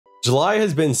July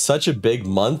has been such a big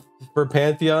month for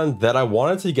Pantheon that I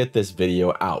wanted to get this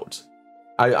video out.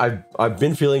 I've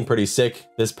been feeling pretty sick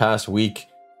this past week,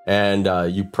 and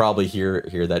you probably hear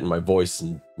that in my voice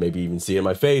and maybe even see it in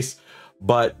my face,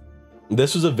 but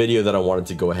this was a video that I wanted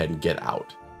to go ahead and get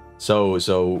out.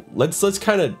 So let's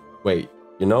kind of wait.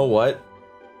 You know what?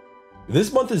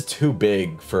 This month is too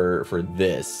big for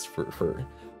this.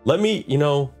 Let me, you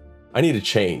know, I need to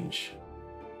change.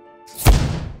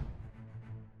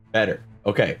 Better.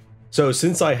 Okay. So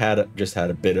since I just had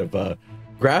a bit of a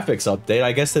graphics update,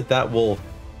 I guess that will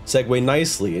segue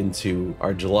nicely into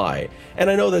our July. And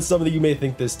I know that some of you may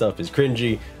think this stuff is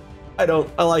cringy. I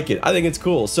like it. I think it's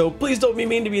cool. So please don't be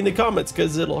mean to me in the comments,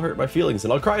 because it'll hurt my feelings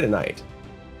and I'll cry tonight.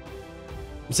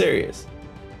 I'm serious.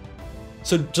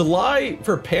 So July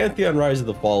for Pantheon Rise of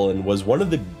the Fallen was one of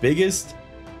the biggest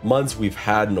months we've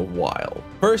had in a while.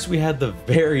 First, we had the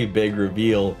very big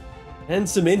reveal and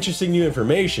some interesting new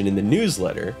information in the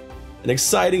newsletter, an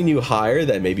exciting new hire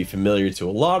that may be familiar to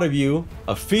a lot of you,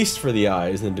 a feast for the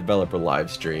eyes in the developer live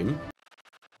stream,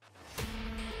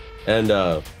 and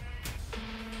a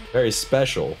very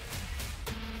special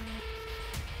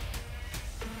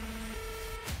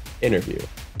interview.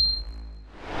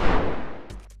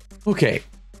 Okay,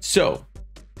 so,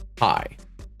 hi,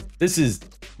 this is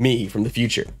me from the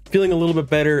future, feeling a little bit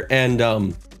better, and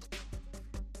a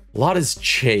lot has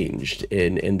changed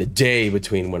in the day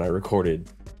between when I recorded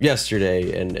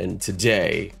yesterday and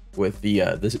today with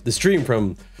the stream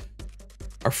from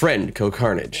our friend Cohh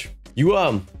Carnage.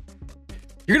 You're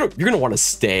gonna want to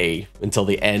stay until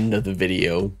the end of the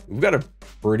video. We've got a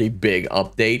pretty big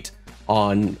update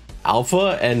on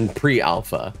alpha and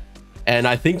pre-alpha, and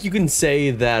I think you can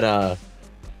say that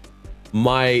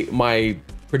my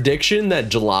prediction that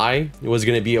July was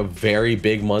going to be a very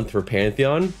big month for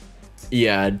Pantheon,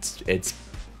 yeah, it's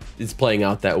playing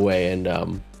out that way, and I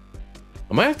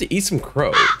might have to eat some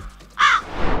crow.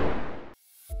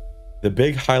 The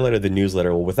big highlight of the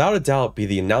newsletter will without a doubt be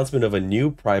the announcement of a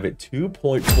new private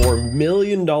 $2.4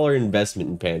 million investment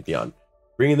in Pantheon,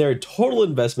 bringing their total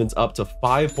investments up to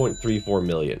 $5.34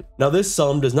 million. Now, this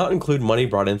sum does not include money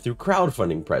brought in through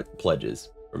crowdfunding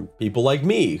pledges from people like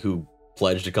me who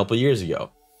pledged a couple years ago.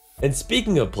 And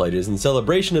speaking of pledges, in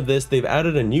celebration of this, they've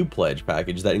added a new pledge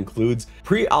package that includes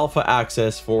pre-alpha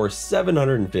access for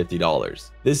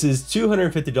 $750. This is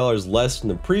 $250 less than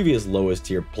the previous lowest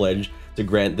tier pledge to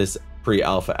grant this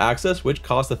pre-alpha access, which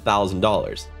cost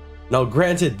 $1,000. Now,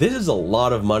 granted, this is a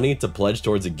lot of money to pledge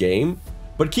towards a game,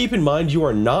 but keep in mind you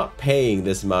are not paying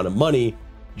this amount of money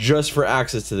just for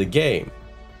access to the game.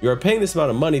 You are paying this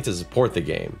amount of money to support the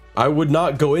game. I would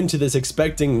not go into this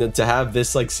expecting to have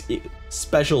this like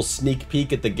special sneak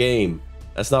peek at the game.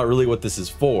 That's not really what this is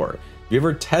for. If you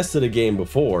ever tested a game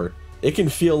before, it can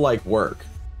feel like work.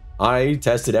 I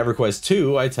tested EverQuest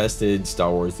 2, I tested Star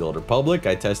Wars The Old Republic,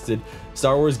 I tested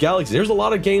Star Wars Galaxy. There's a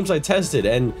lot of games I tested,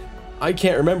 and I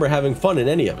can't remember having fun in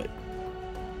any of it.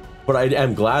 But I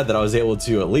am glad that I was able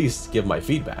to at least give my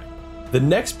feedback. The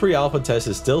next pre-alpha test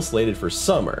is still slated for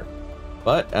summer,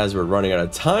 but as we're running out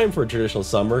of time for a traditional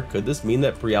summer, could this mean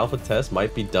that pre-alpha tests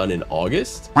might be done in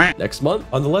August next month?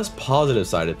 On the less positive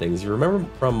side of things, you remember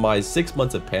from my 6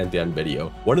 months of Pantheon video,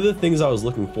 one of the things I was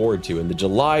looking forward to in the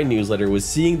July newsletter was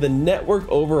seeing the network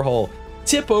overhaul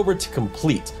tip over to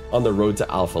complete on the road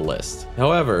to alpha list.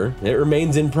 However, it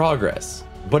remains in progress,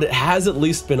 but it has at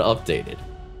least been updated.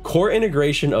 Core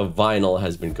integration of Vinyl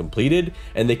has been completed,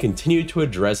 and they continue to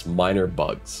address minor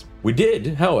bugs. We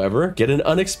did, however, get an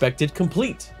unexpected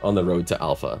complete on the road to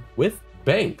alpha with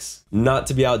Banks. Not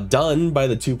to be outdone by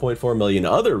the 2.4 million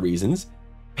other reasons,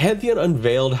 Pantheon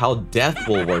unveiled how death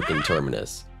will work in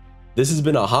Terminus. This has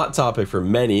been a hot topic for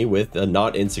many, with a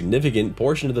not insignificant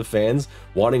portion of the fans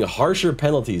wanting harsher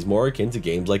penalties more akin to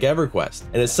games like EverQuest.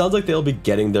 And it sounds like they'll be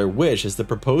getting their wish, as the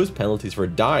proposed penalties for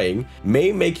dying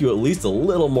may make you at least a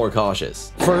little more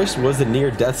cautious. First was the near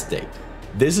death state.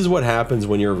 This is what happens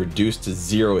when you're reduced to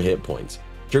 0 hit points,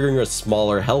 triggering a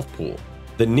smaller health pool.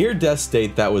 The near death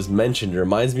state that was mentioned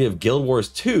reminds me of Guild Wars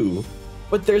 2,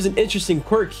 but there's an interesting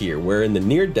quirk here where in the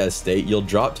near death state you'll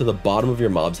drop to the bottom of your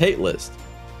mob's hate list.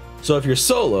 So if you're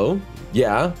solo,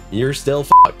 yeah, you're still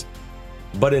fucked.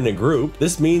 But in a group,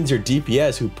 this means your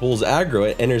DPS who pulls aggro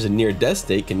and enters a near death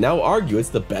state can now argue it's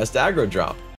the best aggro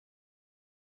drop.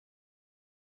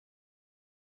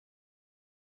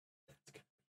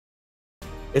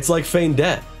 It's like feigned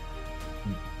death,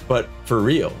 but for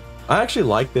real. I actually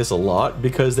like this a lot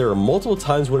because there are multiple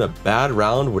times when a bad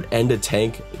round would end a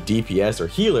tank, DPS, or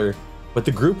healer, but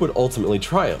the group would ultimately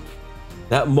triumph.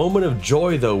 That moment of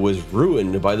joy though was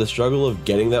ruined by the struggle of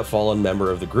getting that fallen member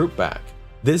of the group back.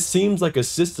 This seems like a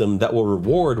system that will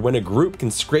reward when a group can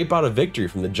scrape out a victory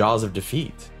from the jaws of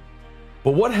defeat.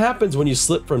 But what happens when you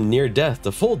slip from near death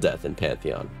to full death in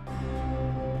Pantheon?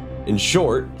 In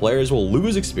short, players will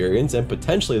lose experience and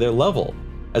potentially their level,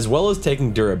 as well as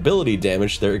taking durability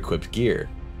damage to their equipped gear.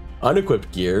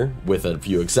 Unequipped gear, with a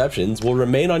few exceptions, will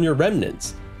remain on your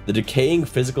remnants, the decaying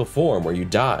physical form where you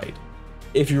died.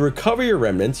 If you recover your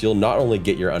remnants, you'll not only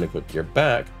get your unequipped gear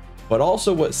back, but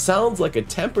also what sounds like a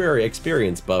temporary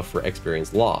experience buff for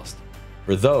experience lost.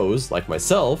 For those, like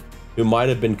myself, who might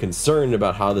have been concerned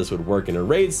about how this would work in a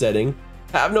raid setting,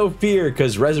 have no fear,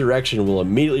 because Resurrection will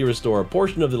immediately restore a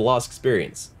portion of the lost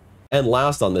experience. And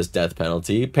last on this death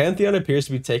penalty, Pantheon appears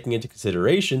to be taking into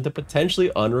consideration the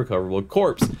potentially unrecoverable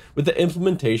corpse with the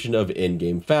implementation of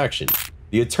in-game faction,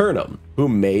 the Eternum, who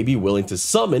may be willing to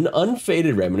summon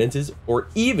unfaded remnants or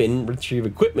even retrieve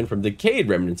equipment from decayed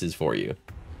remnants for you,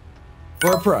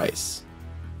 for a price.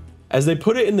 As they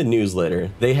put it in the newsletter,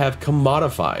 they have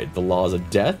commodified the laws of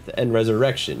death and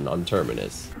resurrection on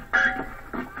Terminus.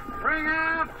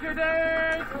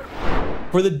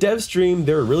 For the dev stream,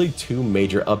 there are really two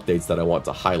major updates that I want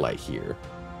to highlight here.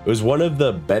 It was one of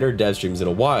the better dev streams in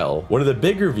a while. One of the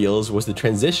big reveals was the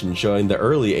transition showing the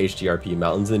early HDRP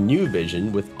mountains in new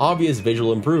vision with obvious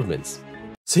visual improvements.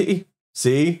 See?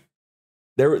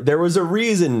 There was a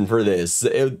reason for this.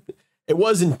 It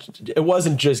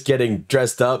wasn't just getting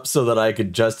dressed up so that I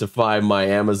could justify my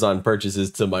Amazon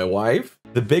purchases to my wife.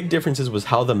 The big differences was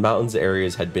how the mountains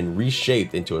areas had been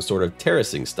reshaped into a sort of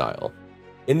terracing style.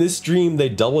 In this stream, they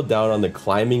doubled down on the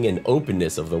climbing and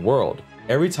openness of the world.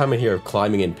 Every time I hear of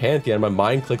climbing in Pantheon, my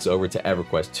mind clicks over to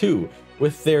EverQuest 2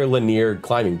 with their linear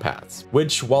climbing paths,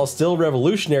 which, while still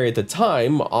revolutionary at the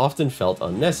time, often felt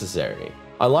unnecessary.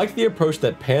 I like the approach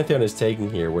that Pantheon is taking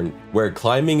here, where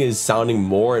climbing is sounding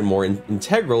more and more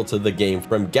integral to the game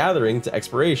from gathering to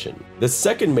exploration. The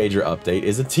second major update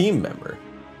is a team member.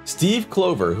 Steve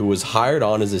Clover, who was hired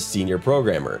on as a senior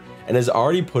programmer, and has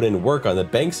already put in work on the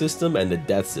bank system and the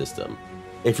death system.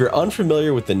 If you're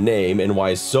unfamiliar with the name and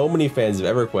why so many fans of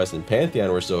EverQuest and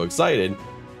Pantheon were so excited,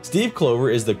 Steve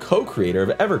Clover is the co-creator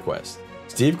of EverQuest.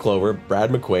 Steve Clover, Brad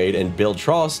McQuaid, and Bill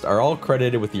Trost are all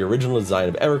credited with the original design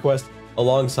of EverQuest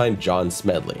alongside John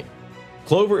Smedley.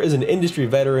 Clover is an industry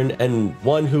veteran and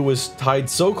one who was tied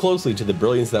so closely to the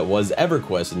brilliance that was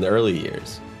EverQuest in the early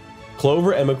years.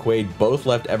 Clover and McQuaid both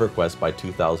left EverQuest by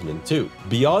 2002.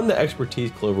 Beyond the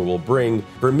expertise Clover will bring,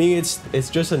 for me it's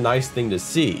just a nice thing to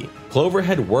see. Clover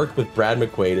had worked with Brad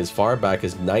McQuaid as far back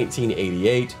as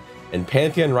 1988, and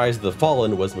Pantheon Rise of the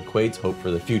Fallen was McQuaid's hope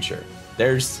for the future.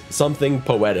 There's something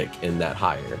poetic in that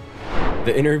hire.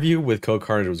 The interview with Cohh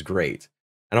Carnage was great,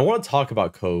 and I want to talk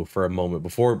about Cohh for a moment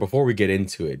before we get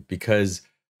into it, because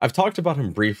I've talked about him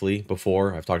briefly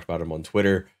before. I've talked about him on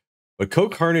Twitter. But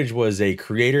Cohh Carnage was a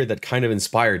creator that kind of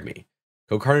inspired me.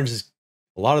 Cohh Carnage is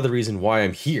a lot of the reason why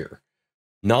I'm here.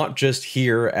 Not just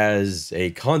here as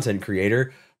a content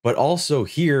creator, but also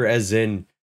here as in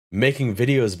making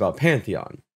videos about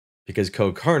Pantheon. Because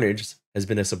Cohh Carnage has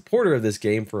been a supporter of this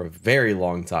game for a very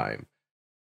long time.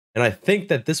 And I think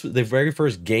that this was the very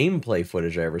first gameplay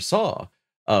footage I ever saw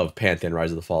of Pantheon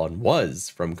Rise of the Fallen was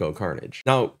from Cohh Carnage.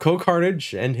 Now, Cohh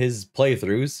Carnage and his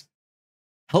playthroughs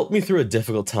helped me through a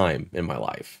difficult time in my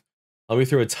life. Helped me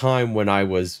through a time when I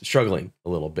was struggling a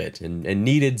little bit and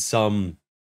needed some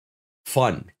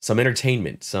fun, some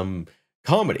entertainment, some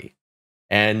comedy.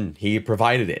 And he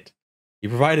provided it. He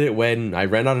provided it when I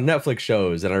ran out of Netflix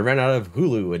shows and I ran out of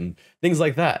Hulu and things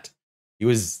like that. He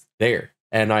was there,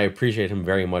 and I appreciate him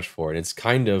very much for it. It's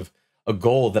kind of a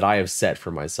goal that I have set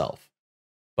for myself.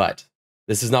 But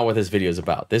this is not what this video is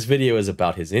about. This video is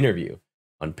about his interview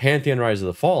on Pantheon Rise of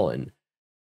the Fallen.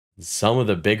 Some of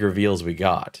the big reveals we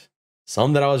got.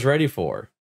 Some that I was ready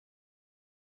for.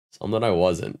 Some that I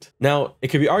wasn't. Now, it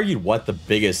could be argued what the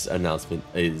biggest announcement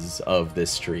is of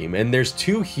this stream, and there's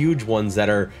two huge ones that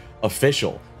are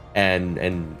official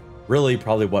and really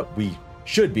probably what we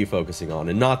should be focusing on,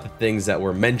 and not the things that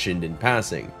were mentioned in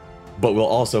passing. But we'll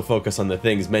also focus on the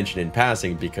things mentioned in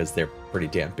passing because they're pretty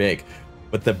damn big.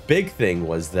 But the big thing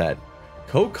was that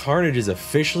Cohh Carnage is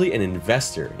officially an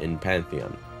investor in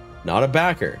Pantheon. Not a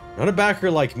backer. Not a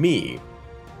backer like me.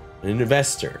 An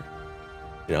investor.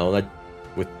 You know, like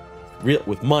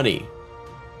with money.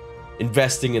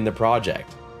 Investing in the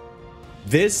project.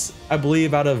 This, I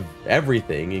believe, out of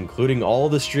everything, including all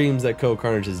the streams that Cohh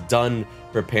Carnage has done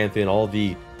for Pantheon, all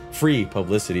the free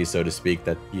publicity, so to speak,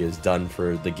 that he has done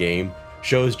for the game,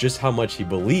 shows just how much he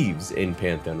believes in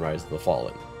Pantheon Rise of the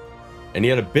Fallen. And he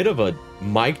had a bit of a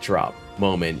mic drop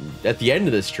moment at the end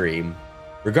of the stream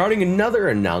regarding another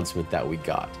announcement that we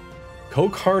got.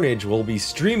 Cohh Carnage will be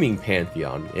streaming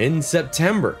Pantheon in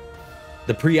September,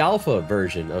 the pre-alpha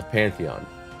version of Pantheon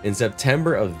in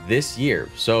September of this year.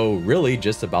 So really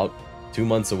just about 2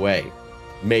 months away,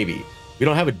 maybe. We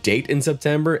don't have a date in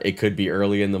September. It could be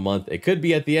early in the month. It could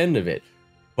be at the end of it,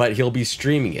 but he'll be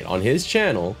streaming it on his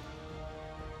channel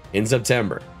in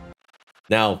September.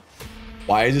 Now,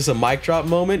 why is this a mic drop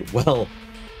moment? Well,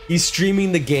 he's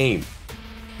streaming the game.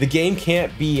 The game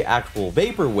can't be actual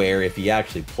vaporware if he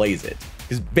actually plays it,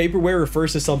 because vaporware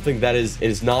refers to something that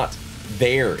is not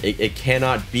there. It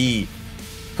cannot be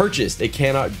purchased. It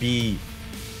cannot be,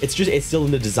 it's still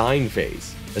in the design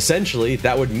phase. Essentially,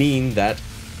 that would mean that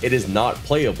it is not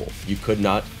playable. You could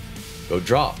not go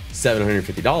drop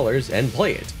 $750 and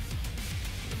play it.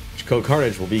 Cohh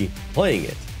Carnage will be playing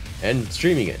it and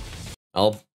streaming it.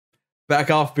 I'll back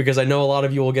off because I know a lot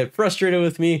of you will get frustrated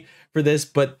with me for this,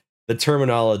 but the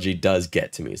terminology does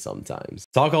get to me sometimes.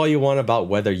 Talk all you want about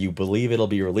whether you believe it'll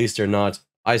be released or not.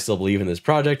 I still believe in this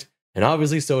project, and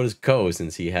obviously so does Cohh,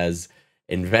 since he has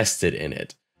invested in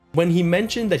it. When he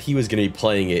mentioned that he was going to be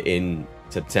playing it in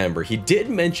September, he did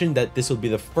mention that this would be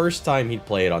the first time he'd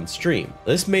play it on stream.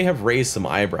 This may have raised some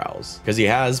eyebrows, because he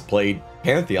has played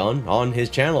Pantheon on his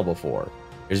channel before.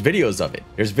 There's videos of it.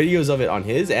 There's videos of it on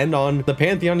his and on the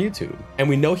Pantheon YouTube. And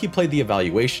we know he played the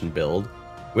evaluation build.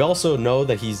 We also know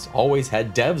that he's always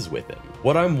had devs with him.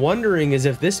 What I'm wondering is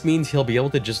if this means he'll be able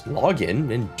to just log in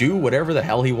and do whatever the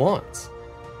hell he wants.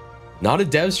 Not a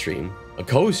dev stream, a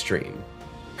Cohh stream.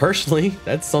 Personally,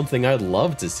 that's something I'd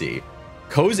love to see.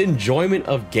 Cohh's enjoyment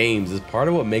of games is part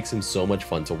of what makes him so much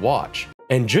fun to watch.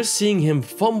 And just seeing him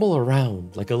fumble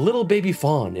around like a little baby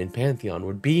fawn in Pantheon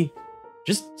would be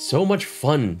just so much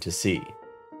fun to see.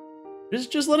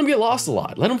 Just let him get lost a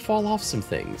lot. Let him fall off some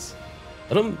things.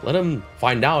 Let him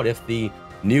find out if the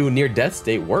new near-death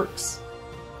state works.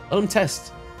 Let him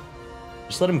test.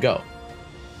 Just let him go.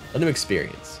 Let him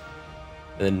experience.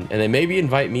 And then maybe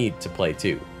invite me to play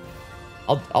too.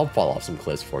 I'll fall off some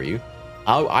cliffs for you.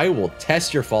 I will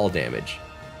test your fall damage.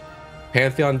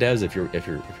 Pantheon devs, if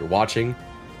you're watching,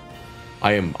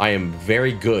 I am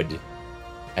very good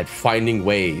at finding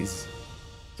ways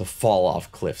to fall off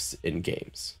cliffs in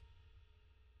games.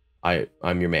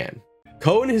 I'm your man.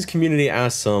 Cohh and his community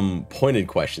asked some pointed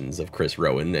questions of Chris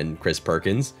Rowan and Chris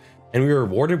Perkins, and we were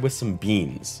rewarded with some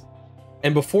beans.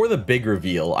 And before the big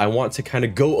reveal, I want to kind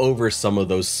of go over some of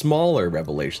those smaller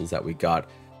revelations that we got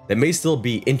that may still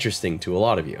be interesting to a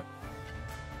lot of you.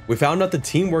 We found out the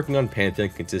team working on Pantheon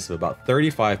consists of about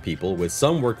 35 people, with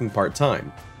some working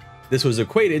part-time. This was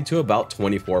equated to about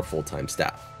 24 full-time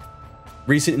staff.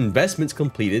 Recent investments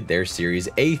completed their Series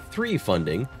A3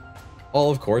 funding, all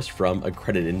of course from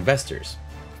accredited investors.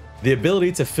 The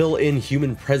ability to fill in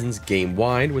human presence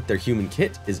game-wide with their human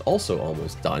kit is also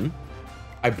almost done.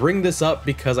 I bring this up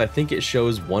because I think it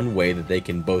shows one way that they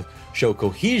can both show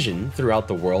cohesion throughout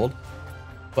the world,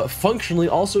 but functionally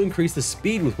also increase the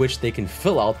speed with which they can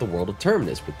fill out the world of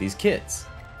Terminus with these kits.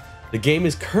 The game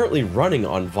is currently running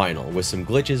on vinyl with some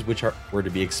glitches which were to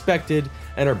be expected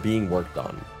and are being worked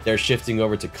on. They're shifting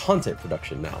over to content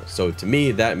production now, so to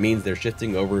me that means they're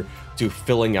shifting over to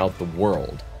filling out the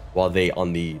world, while they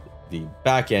on the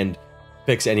back end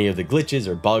fix any of the glitches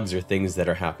or bugs or things that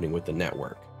are happening with the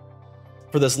network.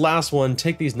 For this last one,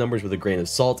 take these numbers with a grain of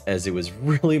salt, as it was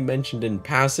really mentioned in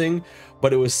passing,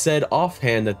 but it was said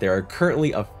offhand that there are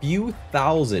currently a few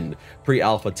thousand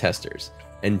pre-alpha testers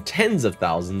and tens of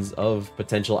thousands of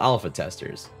potential alpha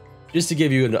testers. Just to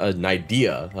give you an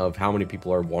idea of how many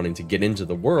people are wanting to get into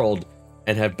the world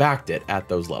and have backed it at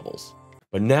those levels.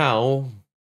 But now,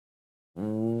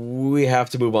 we have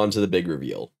to move on to the big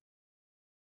reveal.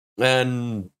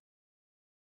 And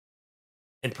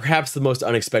perhaps the most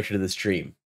unexpected of the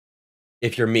stream.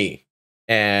 If you're me,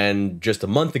 and just a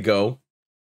month ago,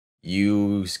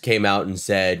 you came out and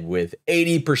said with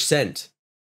 80%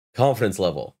 confidence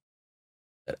level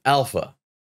that alpha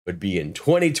would be in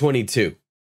 2022.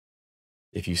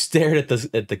 If you stared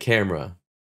at the camera,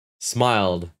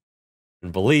 smiled,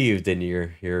 and believed in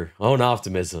your own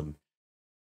optimism,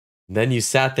 and then you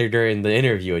sat there during the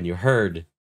interview and you heard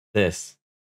this.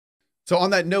 So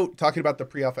on that note, talking about the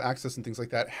pre-alpha access and things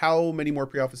like that, how many more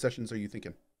pre-alpha sessions are you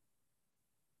thinking?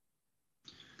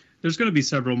 There's going to be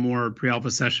several more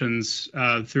pre-alpha sessions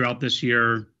throughout this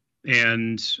year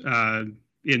and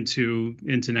into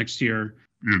next year.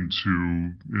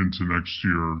 Into next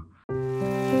year.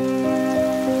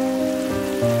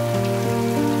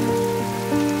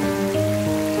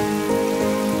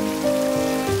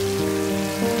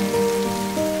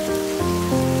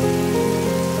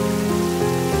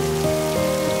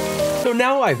 So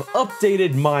now I've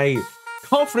updated my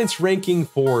confidence ranking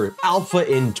for Alpha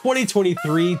in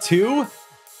 2023 to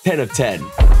 10 of 10.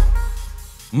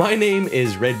 My name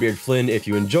is Redbeard Flynn. If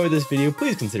you enjoyed this video,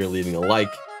 please consider leaving a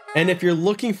like. And if you're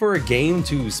looking for a game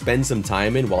to spend some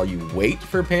time in while you wait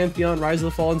for Pantheon Rise of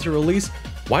the Fallen to release,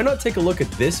 why not take a look at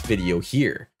this video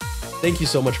here? Thank you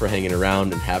so much for hanging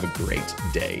around and have a great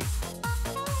day.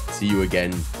 See you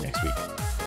again next week.